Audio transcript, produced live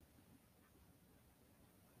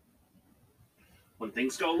When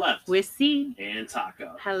things go left. With C. And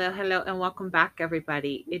Taco. Hello, and welcome back,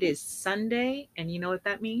 everybody. It is Sunday, and you know what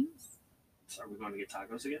that means? So are we going to get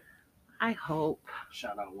tacos again? I hope.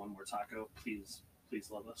 Shout out one more taco. Please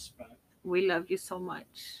love us back. We love you so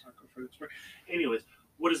much. Taco fruits. Anyways,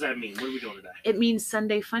 what does that mean? What are we doing today? It means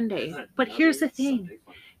Sunday Fun Day. But here's the thing.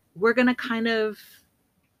 We're going to kind of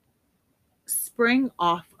spring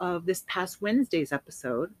off of this past Wednesday's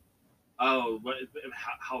episode. Oh,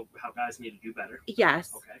 how guys need to do better.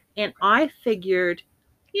 Yes. Okay. And I figured,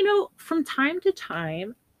 from time to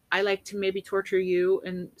time, I like to maybe torture you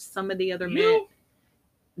and some of the other men.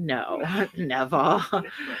 No, never.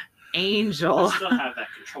 Angel. I still have that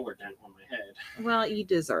controller dent on my head. Well, you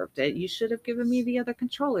deserved it. You should have given me the other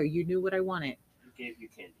controller. You knew what I wanted. I gave you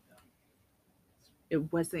candy, though.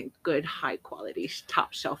 It wasn't good, high quality,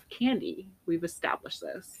 top shelf candy. We've established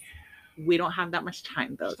this. We don't have that much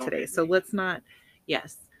time, though, today. So let's not,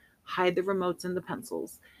 hide the remotes and the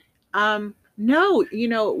pencils. No,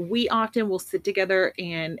 we often will sit together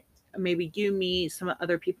and maybe you, me, some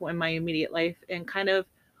other people in my immediate life and kind of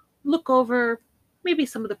look over maybe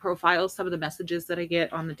some of the profiles, some of the messages that I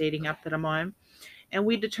get on the dating app that I'm on. And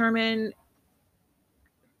we determine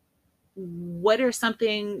what are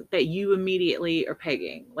something that you immediately are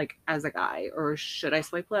pegging, like as a guy, or should I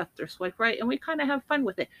swipe left or swipe right? And we kind of have fun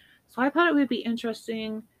with it. So I thought it would be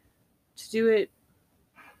interesting to do it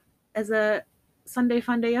as a Sunday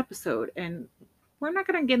Fun Day episode. And we're not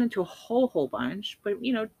going to get into a whole bunch, but,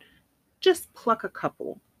 just pluck a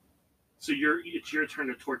couple. So it's your turn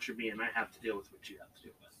to torture me, and I have to deal with what you have to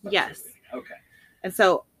deal with. Yes. Okay. And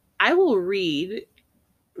so I will read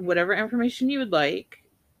whatever information you would like.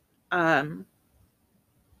 And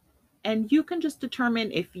you can just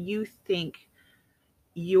determine if you think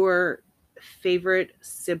your favorite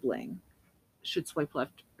sibling should swipe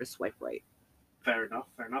left or swipe right. Fair enough.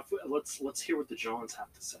 Let's hear what the Johns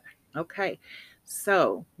have to say. Okay.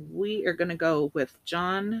 So we are going to go with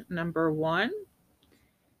John number 1.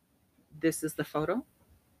 This is the photo.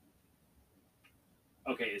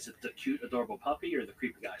 Okay, is it the cute, adorable puppy or the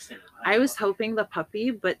creepy guy standing behind? I was hoping the puppy,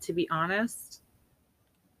 but to be honest,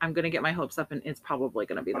 I'm going to get my hopes up, and it's probably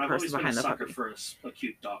going to be the person behind the puppy. For a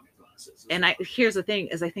cute dog in glasses. And here's the thing,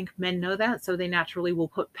 is I think men know that, so they naturally will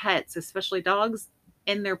put pets, especially dogs,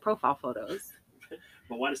 in their profile photos.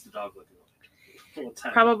 But why does the dog look like?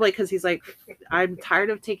 Probably because he's like, I'm tired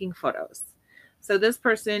of taking photos. So this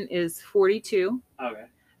person is 42. Okay.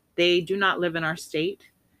 They do not live in our state.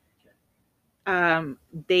 Okay.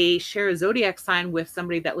 They share a zodiac sign with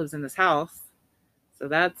somebody that lives in this house. So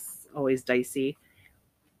that's always dicey.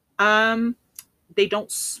 They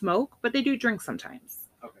don't smoke, but they do drink sometimes.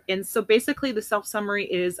 Okay. And so basically the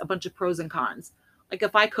self-summary is a bunch of pros and cons. Like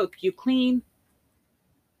if I cook, you clean.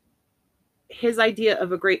 His idea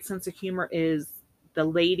of a great sense of humor is the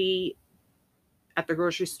lady at the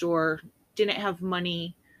grocery store didn't have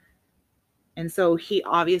money. And so he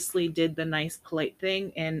obviously did the nice, polite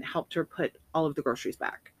thing and helped her put all of the groceries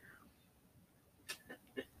back.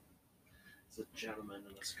 He's a gentleman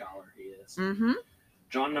and a scholar, he is. Mm-hmm.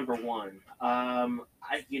 John number 1.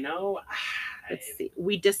 Let's see.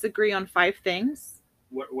 We disagree on 5 things.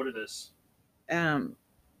 What are this?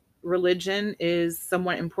 Religion is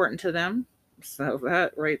somewhat important to them. So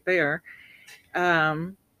that right there.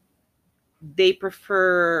 They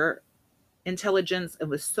prefer intelligence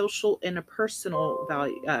of a social interpersonal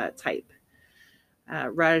value type,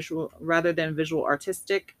 rather than visual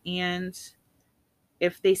artistic. And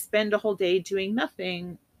if they spend a whole day doing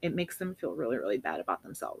nothing, it makes them feel really, really bad about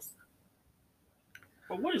themselves.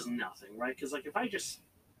 But what is nothing, right? Because if I just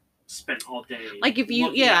spent all day like if you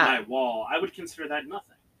looking at my wall, I would consider that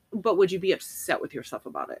nothing. But would you be upset with yourself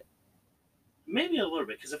about it? Maybe a little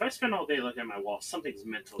bit, because if I spend all day looking at my wall, something's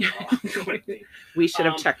mentally wrong with me. We should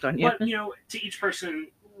have checked on you. But to each person,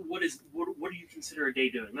 what do you consider a day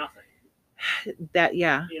doing nothing? That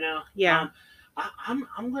yeah. Yeah.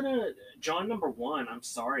 I'm gonna John number 1. I'm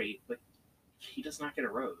sorry, but he does not get a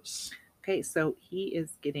rose. Okay, so he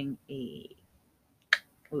is getting a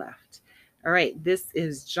left. All right, this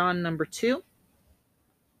is John number 2.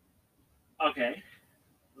 Okay.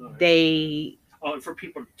 They. Oh, and for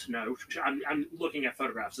people to know, I'm looking at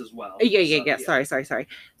photographs as well. Yeah. Sorry.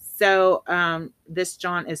 So, this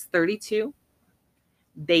John is 32.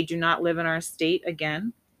 They do not live in our state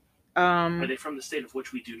again. Are they from the state of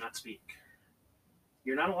which we do not speak?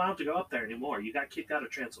 You're not allowed to go up there anymore. You got kicked out of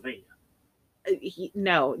Transylvania.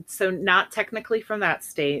 No, so not technically from that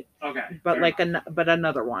state. Okay. But but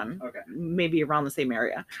another one. Okay. Maybe around the same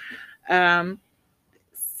area.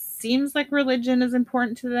 Seems like religion is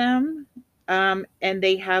important to them. And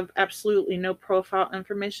they have absolutely no profile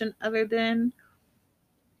information other than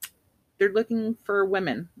they're looking for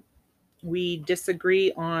women. We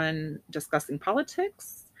disagree on discussing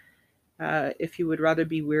politics. If you would rather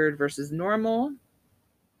be weird versus normal.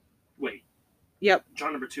 Wait, Yep.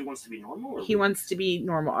 John number 2 wants to be normal? Or He weird? wants to be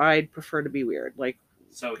normal. I'd prefer to be weird. Like,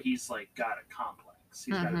 So he's like got a complex.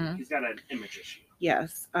 He's got an image issue.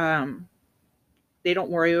 yes. They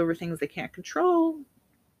don't worry over things they can't control.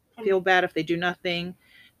 Feel bad if they do nothing.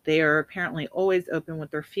 They are apparently always open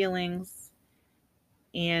with their feelings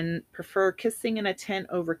and prefer kissing in a tent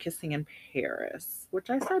over kissing in Paris, which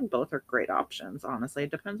I said both are great options. Honestly,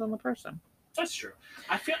 it depends on the person. That's true.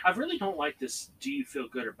 I really don't like this. Do you feel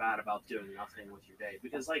good or bad about doing nothing with your day?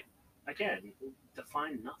 Because like again,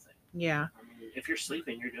 define nothing. Yeah. I mean, if you're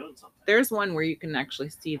sleeping, you're doing something. There's one where you can actually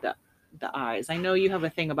see the eyes. I know you have a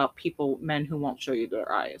thing about men who won't show you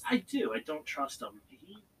their eyes. I do. I don't trust him.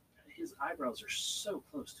 His eyebrows are so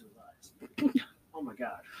close to his eyes. Oh my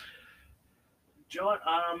god. John.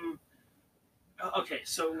 Okay.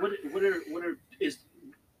 So what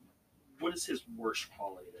is his worst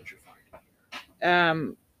quality that you're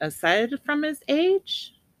finding? Aside from his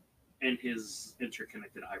age and his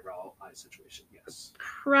interconnected eye situation, yes.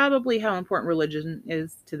 Probably how important religion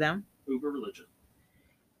is to them. Uber religion.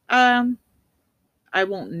 I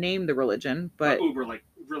won't name the religion, but Uber, like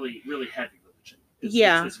really, really heavy religion.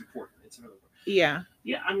 It's important. It's really important. Yeah.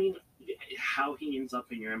 Yeah, I mean, how he ends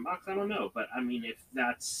up in your inbox, I don't know. But I mean,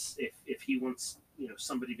 if he wants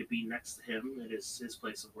somebody to be next to him at his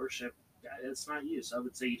place of worship, it's not you. So I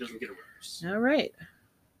would say he doesn't get a rose. All right.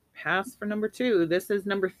 Pass for number 2. This is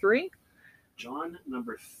number 3. John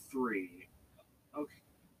number 3. Okay,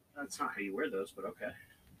 that's not how you wear those, but okay.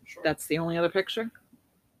 Sure. That's the only other picture.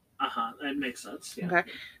 That makes sense. Yeah.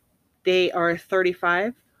 Okay. They are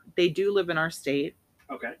 35. They do live in our state.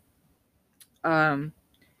 Okay.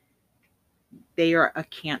 They are a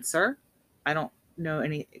Cancer. I don't know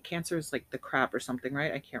any. Cancer is like the crab or something,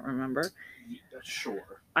 right? I can't remember.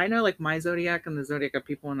 Sure. I know like my zodiac and the zodiac of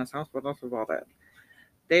people in this house, but that's about it.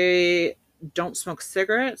 They don't smoke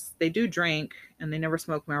cigarettes. They do drink, and they never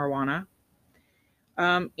smoke marijuana.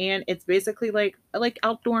 And it's basically like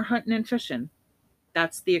outdoor hunting and fishing.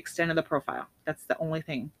 That's the extent of the profile. That's the only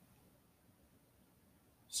thing.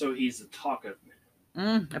 So he's a talkative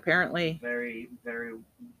man. Apparently. Very, very,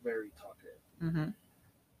 very talkative. Mm-hmm.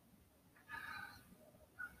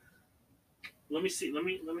 Let me see. Let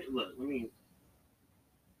me look.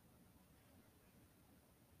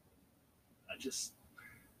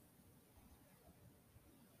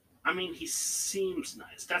 I mean, he seems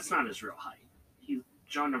nice. That's not his real height.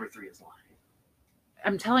 John number 3 is lying.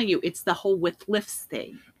 I'm telling you, it's the whole with lifts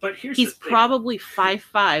thing. But he's probably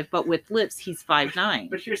 5'5", but with lifts, he's 5'9".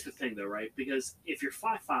 But here's the thing, though, right? Because if you're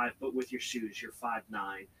 5'5", but with your shoes, you're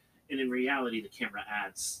 5'9", and in reality, the camera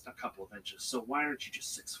adds a couple of inches. So why aren't you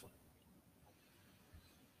just 6 foot?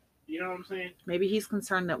 You know what I'm saying? Maybe he's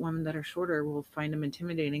concerned that women that are shorter will find him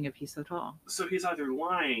intimidating if he's so tall. So he's either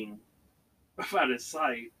lying about his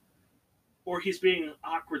height, or he's being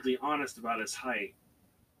awkwardly honest about his height.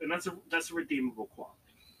 And that's a redeemable quality.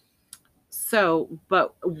 So,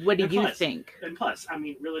 but what do you think? And plus, I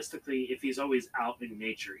mean, realistically, if he's always out in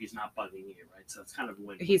nature, he's not bugging you, right? So it's kind of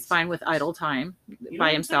win. He's fine with idle time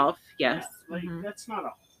by himself. Yes, yeah, that's not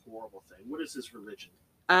a horrible thing. What is his religion?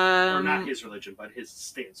 Or not his religion, but his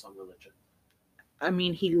stance on religion. I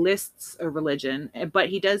mean, he lists a religion, but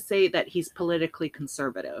he does say that he's politically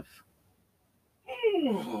conservative.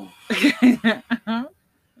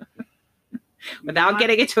 Without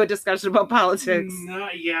getting into a discussion about politics.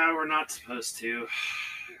 Yeah, we're not supposed to.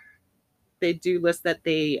 They do list that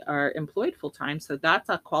they are employed full time, so that's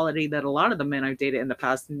a quality that a lot of the men I've dated in the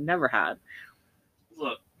past never had.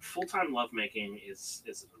 Look, full time lovemaking is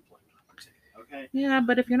an employment opportunity, okay? Yeah,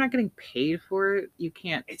 but if you're not getting paid for it, you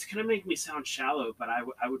can't. It's gonna make me sound shallow, but I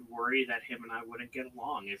would worry that him and I wouldn't get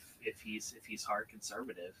along if he's hard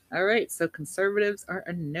conservative. All right, so conservatives are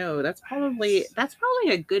a no. That's probably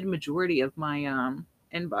a good majority of my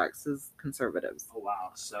inbox is conservatives. Oh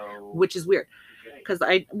wow, so which is weird because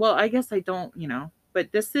I guess I don't,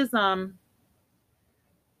 but this is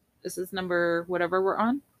number whatever we're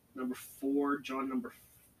on. Number 4, John number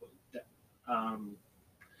 4.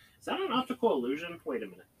 Is that an optical illusion? Wait a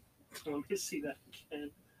minute. Let me see that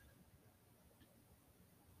again.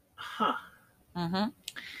 Huh.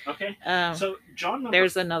 Mm-hmm. Okay. So John number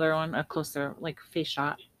there's another one, a closer face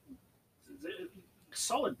shot.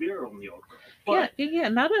 Solid beer on the old girl. But yeah,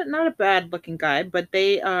 not a bad looking guy, but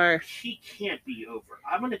they are. He can't be over.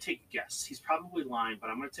 I'm going to take a guess. He's probably lying,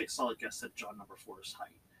 but I'm going to take a solid guess at John number 4's height.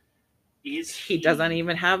 He doesn't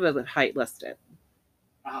even have a height listed.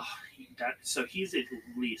 So he's at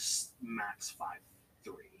least max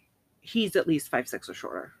 5'3". He's at least 5'6" or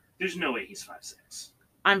shorter. There's no way he's 5'6".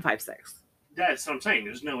 I'm 5'6". That's what I'm saying.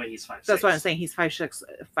 There's no way he's 5'6". That's what I'm saying. He's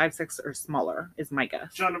 5'6" or smaller is my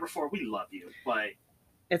guess. John number 4, we love you, but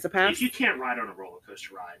it's a pass. If you can't ride on a roller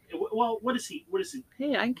coaster ride, well, what is he?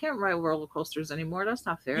 Hey, I can't ride roller coasters anymore. That's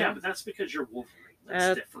not fair. Yeah, but that's because you're Wolverine.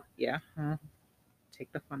 That's different. Yeah.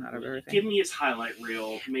 Take the fun out of everything. Give me his highlight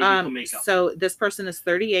reel. Maybe he'll make up. So this person is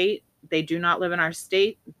 38. They do not live in our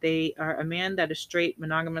state. They are a man that is straight,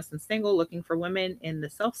 monogamous, and single, looking for women. In the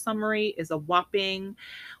self summary is a whopping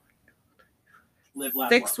Live, laugh,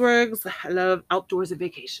 6 words. I love outdoors and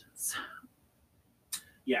vacations.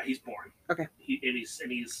 Yeah, he's boring. Okay. He's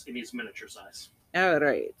miniature size. All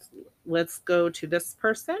right. Let's go to this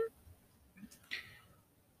person.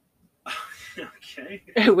 Okay.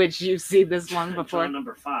 Which you've seen this one before. John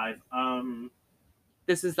number 5.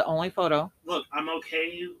 This is the only photo. Look, I'm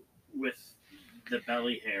okay with the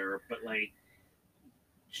belly hair, but like,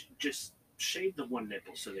 just shave the one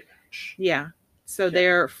nipple so they match. Yeah. So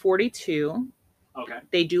they're 42. Okay.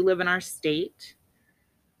 They do live in our state.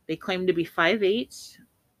 They claim to be 5'8".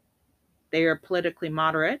 They are politically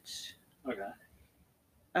moderate. Okay.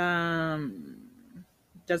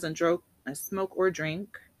 Doesn't smoke or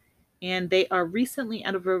drink. And they are recently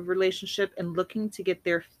out of a relationship and looking to get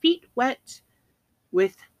their feet wet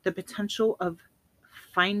with the potential of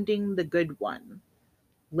finding the good one.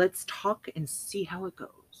 Let's talk and see how it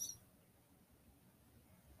goes.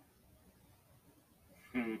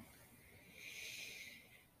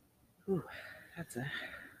 Ooh, that's a...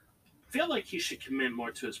 I feel like he should commit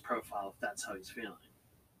more to his profile if that's how he's feeling.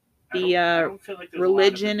 The I don't feel like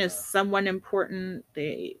religion is somewhat important.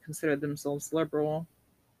 They consider themselves liberal,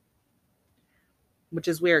 which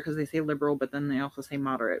is weird because they say liberal, but then they also say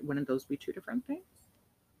moderate. Wouldn't those be two different things?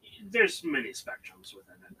 There's many spectrums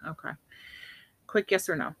within it. Okay. Quick yes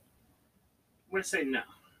or no? I'm going to say no.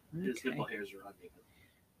 Okay. His nipple hairs are uneven.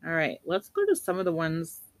 All right. Let's go to some of the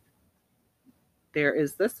ones. There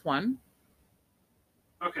is this one.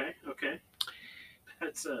 Okay.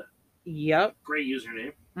 That's a great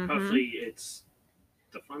username. Mm-hmm. Hopefully it's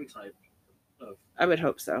the fun type of... I would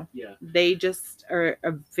hope so. Yeah. They just are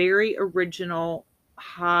a very original,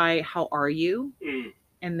 hi, how are you?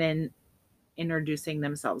 And then introducing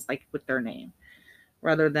themselves like with their name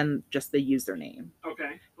rather than just the username.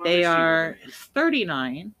 Okay. Well, they are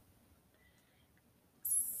 39.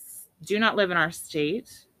 Do not live in our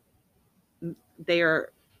state. They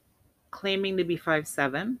are claiming to be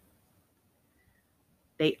 5'7".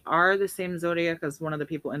 They are the same zodiac as one of the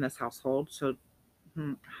people in this household. So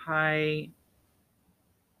high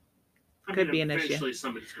could be an issue. Eventually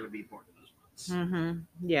somebody's going to be born in those months.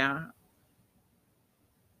 Yeah.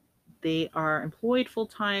 They are employed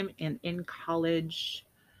full-time and in college.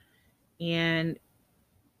 And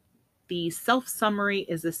the self-summary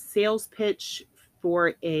is a sales pitch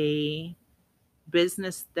for a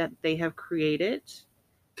business that they have created.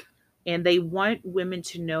 And they want women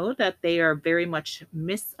to know that they are very much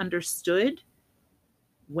misunderstood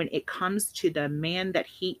when it comes to the man that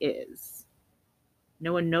he is.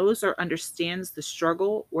 No one knows or understands the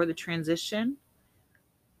struggle or the transition.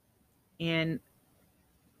 And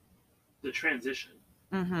the transition.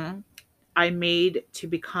 I made to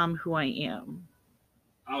become who I am.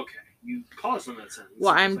 Okay. You paused on that sentence.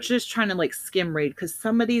 Well, I'm just trying to like skim read because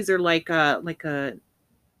some of these are like a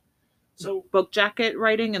book jacket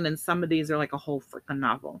writing, and then some of these are like a whole freaking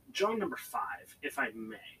novel. John number 5, if I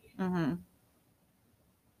may.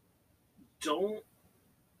 Don't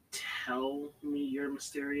tell me you're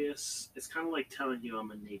mysterious. It's kind of like telling you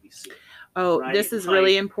I'm a Navy SEAL. Oh, right? This is like,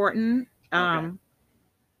 really important. Okay.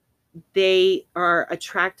 They are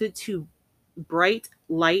attracted to bright,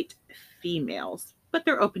 light females, but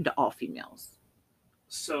they're open to all females.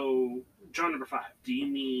 So, John number 5, do you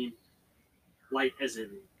mean light as in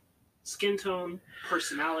skin tone,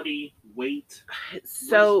 personality, weight?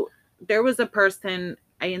 So there was a person,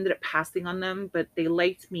 I ended up passing on them, but they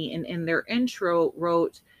liked me, and in their intro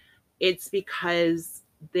wrote, it's because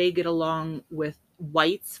they get along with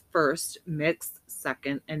whites first, mixed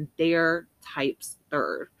second, and their types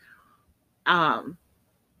third.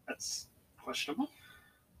 That's questionable.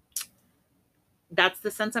 That's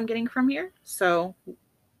the sense I'm getting from here. So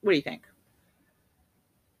what do you think?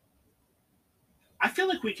 I feel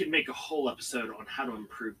like we could make a whole episode on how to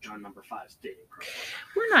improve John number 5's dating profile.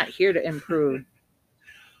 We're not here to improve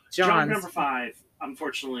John number 5,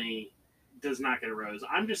 unfortunately, does not get a rose.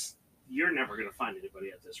 You're never going to find anybody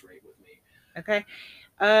at this rate with me. Okay.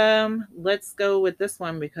 Let's go with this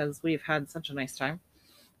one because we've had such a nice time.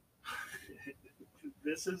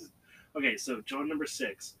 This is... Okay, so John number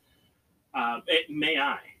 6. May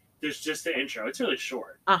I There's just the intro. It's really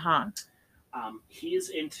short. Uh-huh. He is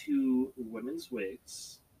into women's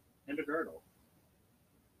wigs and a girdle.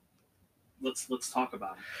 Let's talk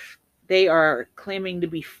about him. They are claiming to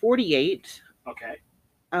be 48. Okay,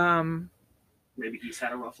 Um, maybe he's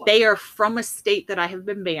had a rough life. they are from a state that I have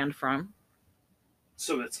been banned from.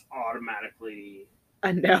 So it's automatically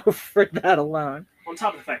A no for that alone. on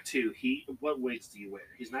top of the fact too. What wigs do you wear?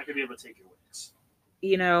 He's not gonna be able to take your wigs.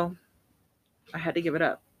 You know, I had to give it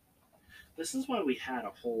up. This is why we had a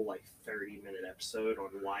whole 30-minute episode on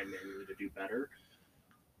why men need to do better.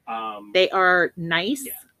 They are nice,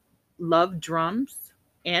 Yeah. love drums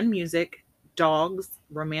and music, dogs,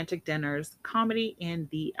 romantic dinners, comedy, and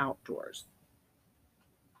the outdoors.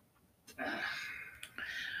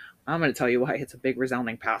 I'm going to tell you why it's a big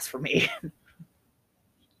resounding pass for me.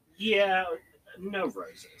 Yeah, no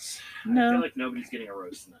roses. I No. feel like nobody's getting a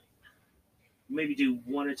rose tonight. Maybe do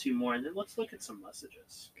one or two more, and then let's look at some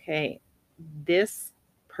messages. Okay. This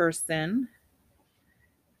person,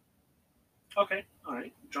 Okay, all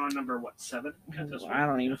right. John number what, 7? Got this one? I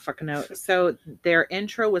don't even fucking know. So their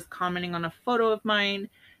intro was commenting on a photo of mine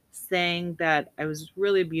saying that I was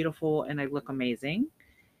really beautiful and I look amazing.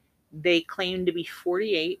 They claim to be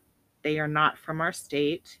 48. They are not from our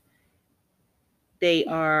state. They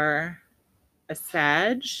are a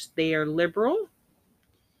Sag. They are liberal.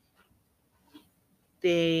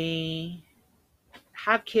 They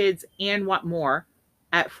have kids and want more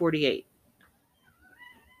at 48.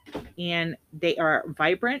 And they are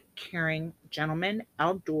vibrant, caring gentlemen,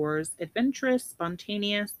 outdoors, adventurous,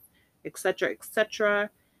 spontaneous, etc., etc.,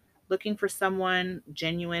 looking for someone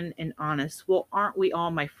genuine and honest. Well, aren't we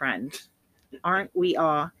all, my friend? Aren't we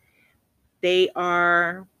all? They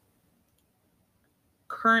are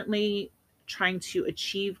currently trying to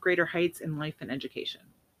achieve greater heights in life and education.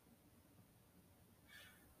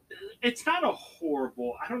 It's not a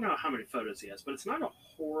horrible. I don't know how many photos he has, but it's not a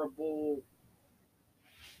horrible.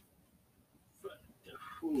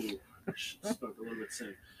 Ooh, I spoke a little bit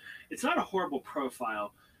soon. It's not a horrible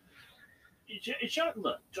profile.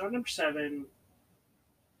 Look, John number 7.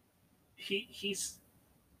 He's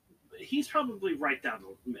probably right down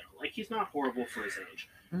the middle. He's not horrible for his age,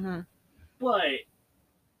 but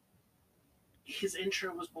his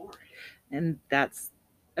intro was boring, and that's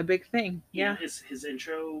a big thing. Yeah. His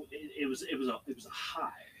intro it was a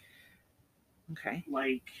high. Okay.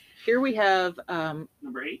 Here we have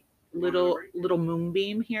number 8. Little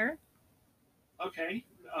Moonbeam here. Okay,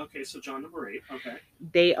 so John number 8. Okay.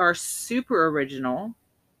 They are super original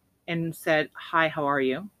and said, "Hi, how are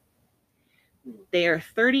you?" They are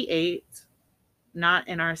 38, not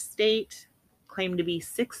in our state, claim to be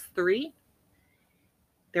 6'3".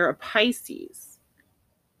 They're a Pisces.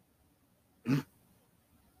 They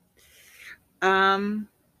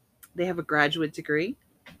have a graduate degree.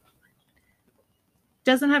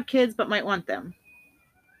 Doesn't have kids, but might want them.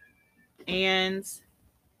 And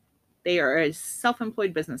they are a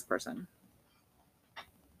self-employed business person.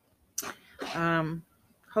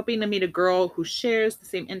 Hoping to meet a girl who shares the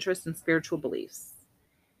same interests and spiritual beliefs.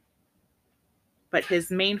 But his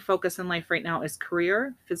main focus in life right now is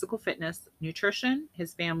career, physical fitness, nutrition,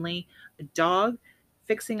 his family, a dog,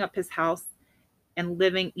 fixing up his house, and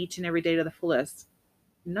living each and every day to the fullest.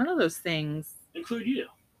 None of those things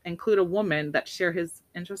include a woman that share his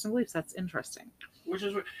interests and beliefs. That's interesting. Which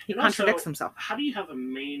is he contradicts himself. How do you have a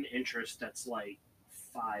main interest that's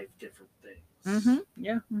 5 different things? Mm-hmm.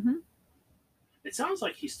 Yeah. Mm-hmm. It sounds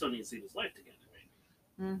like he still needs to get his life together.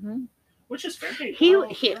 Mm-hmm. Which is fair.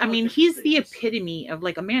 He's the epitome of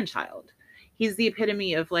a man-child. He's the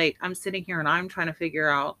epitome of I'm sitting here and I'm trying to figure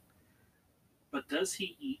out. But does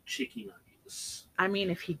he eat chicken nuggets? I mean,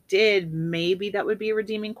 if he did, maybe that would be a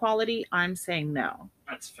redeeming quality. I'm saying no.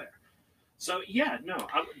 That's fair. So yeah, no,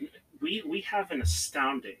 we have an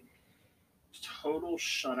astounding total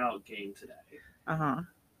shutout game today.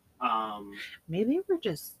 Maybe we're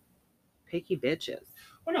just picky bitches.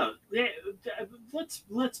 Well, no,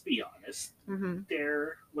 let's be honest. Mm-hmm.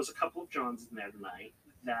 There was a couple of Johns in there tonight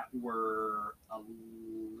that were a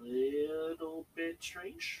little bit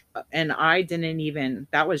strange. And I didn't even,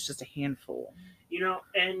 that was just a handful.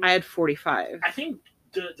 And I had 45. I think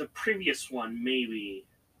the previous one maybe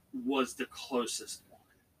was the closest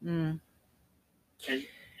one. And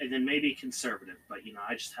then maybe conservative, but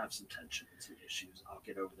I just have some tension and some issues. I'll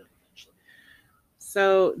get over them eventually.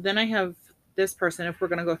 So then I have this person. If we're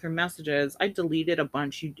going to go through messages, I deleted a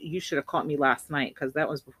bunch. You should have caught me last night because that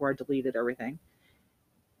was before I deleted everything.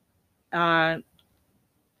 Hi,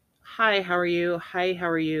 how are you? Hi, how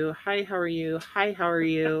are you? Hi, how are you? Hi, how are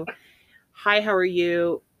you? Hi, how are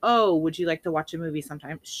you? Oh, would you like to watch a movie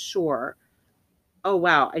sometime? Sure. Oh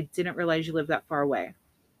wow, I didn't realize you lived that far away.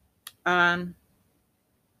 Um,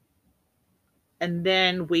 and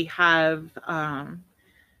then we have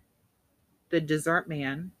the dessert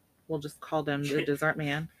man. We'll just call them the dessert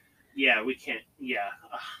man. Yeah, we can't. Yeah.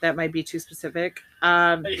 That might be too specific.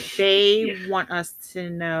 Yeah. They want us to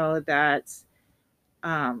know that.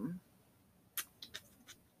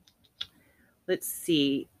 Let's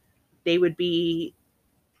see. They would be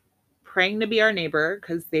praying to be our neighbor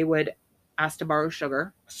because they would ask to borrow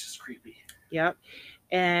sugar. It's just creepy. Yep.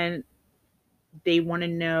 And they want to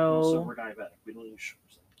Also, know. we're diabetic. We don't use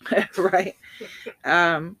sugar. Right.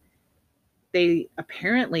 They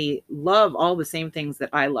apparently love all the same things that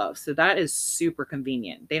I love. So that is super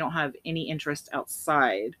convenient. They don't have any interest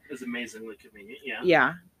outside. It's amazingly convenient.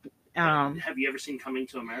 Yeah. Yeah. Have you ever seen Coming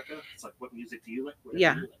to America? It's like, what music do you like?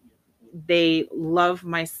 Yeah. You like? They love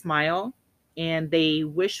my smile and they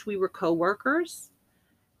wish we were co-workers.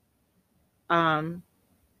 And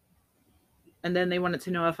then they wanted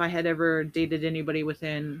to know if I had ever dated anybody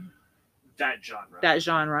within that genre. That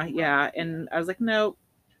genre, yeah. And I was like, no.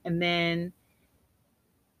 And then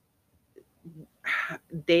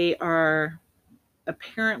they are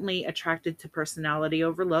apparently attracted to personality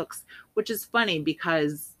over looks, which is funny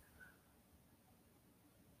because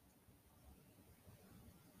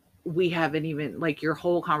we haven't even, like, your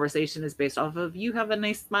whole conversation is based off of you have a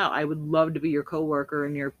nice smile. I would love to be your coworker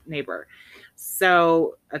and your neighbor.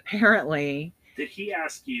 So apparently, did he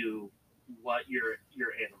ask you what your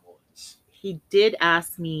animal is? He did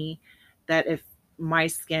ask me that if my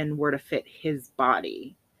skin were to fit his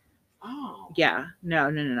body. Oh. Yeah.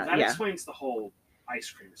 No. That yeah. explains the whole ice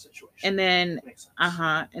cream situation. And then,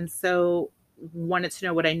 and so wanted to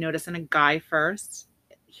know what I noticed in a guy first.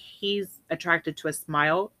 He's attracted to a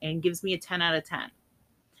smile and gives me a 10 out of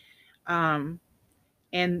 10.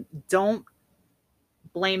 And don't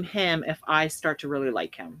blame him if I start to really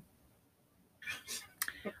like him.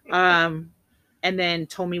 And then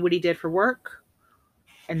told me what he did for work.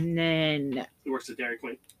 And then he works at Dairy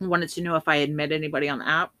Queen. Wanted to know if I had met anybody on the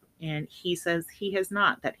app. And he says he has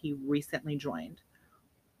not, that he recently joined.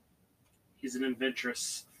 He's an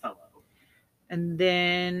adventurous fellow. And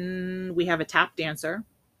then we have a tap dancer.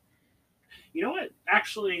 You know what?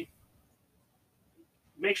 Actually,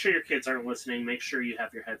 make sure your kids aren't listening. Make sure you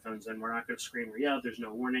have your headphones in. We're not going to scream or yell. There's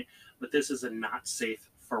no warning. But this is a not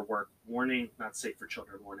safe for work warning, not safe for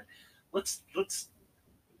children warning.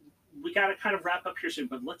 We got to kind of wrap up here soon,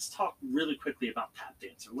 but let's talk really quickly about tap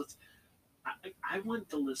dancer. I want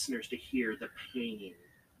the listeners to hear the pain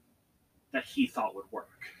that he thought would work.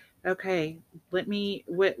 Okay, let me.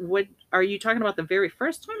 What are you talking about? The very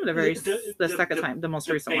first time, or the second time, the most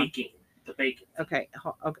recent baking, one? The bacon. Okay.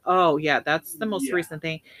 Oh yeah, that's the most recent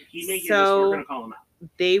thing. He may hear this. We're gonna call him out.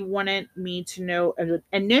 They wanted me to know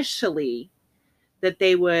initially that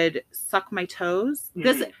they would suck my toes.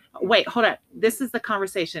 Mm-hmm. Wait, hold on. This is the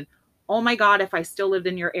conversation. Oh my God, if I still lived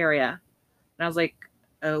in your area, and I was like,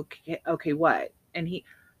 okay, what? And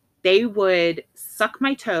they would suck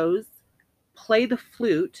my toes, play the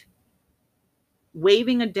flute,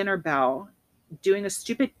 waving a dinner bell, doing a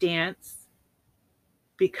stupid dance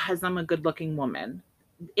because I'm a good looking woman.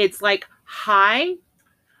 It's like, hi.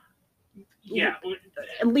 Yeah.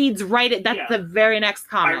 It leads right at, that's the very next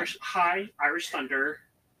comment. Irish Thunder.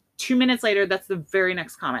 2 minutes later, that's the very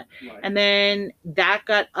next comment. Right. And then that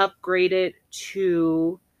got upgraded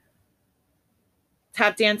to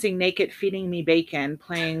tap dancing naked, feeding me bacon,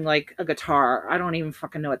 playing like a guitar. I don't even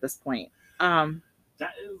fucking know at this point.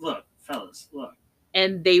 Look, fellas, look.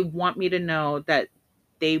 And they want me to know that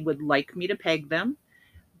they would like me to peg them,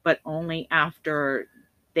 but only after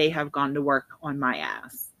they have gone to work on my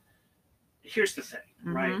ass. Here's the thing,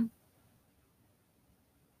 right?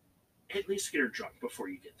 At least get her drunk before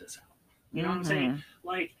you get this out. You know what I'm saying?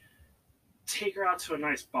 Like, take her out to a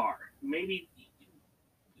nice bar. Maybe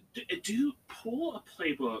pull a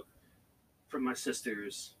playbook from my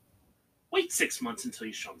sisters. Wait 6 months until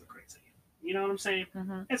you show them the crazy. You know what I'm saying?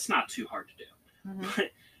 It's not too hard to do. But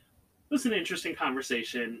it was an interesting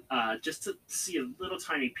conversation, just to see a little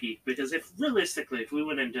tiny peek. Because if we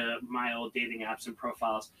went into my old dating apps and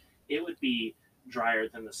profiles, it would be drier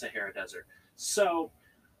than the Sahara Desert. So,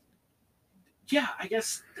 yeah, I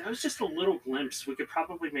guess that was just a little glimpse. We could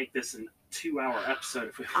probably make this a 2-hour episode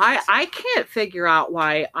if we. I can't figure out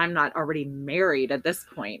why I'm not already married at this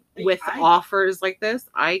point with offers like this.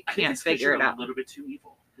 I can't figure it out. A little bit too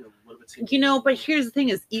evil. But here's the thing: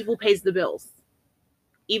 is evil pays the bills.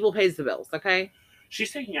 Evil pays the bills. Okay.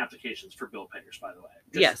 She's taking applications for bill payers, by the way.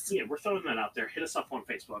 Yes. Yeah, we're throwing that out there. Hit us up on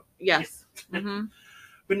Facebook. Yes.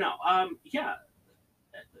 But no, yeah,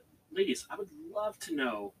 ladies, I would love to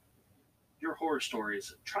know your horror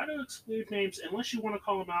stories. Try to exclude names unless you want to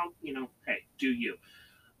call them out. Hey, do you?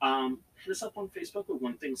 Hit us up on Facebook with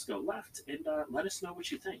When Things Go Left, and let us know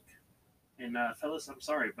what you think. And fellas, I'm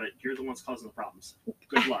sorry, but you're the ones causing the problems.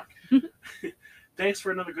 Good luck. Thanks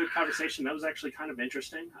for another good conversation. That was actually kind of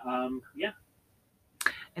interesting. Yeah.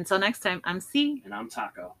 Until next time, I'm C. And I'm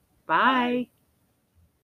Taco. Bye. Bye.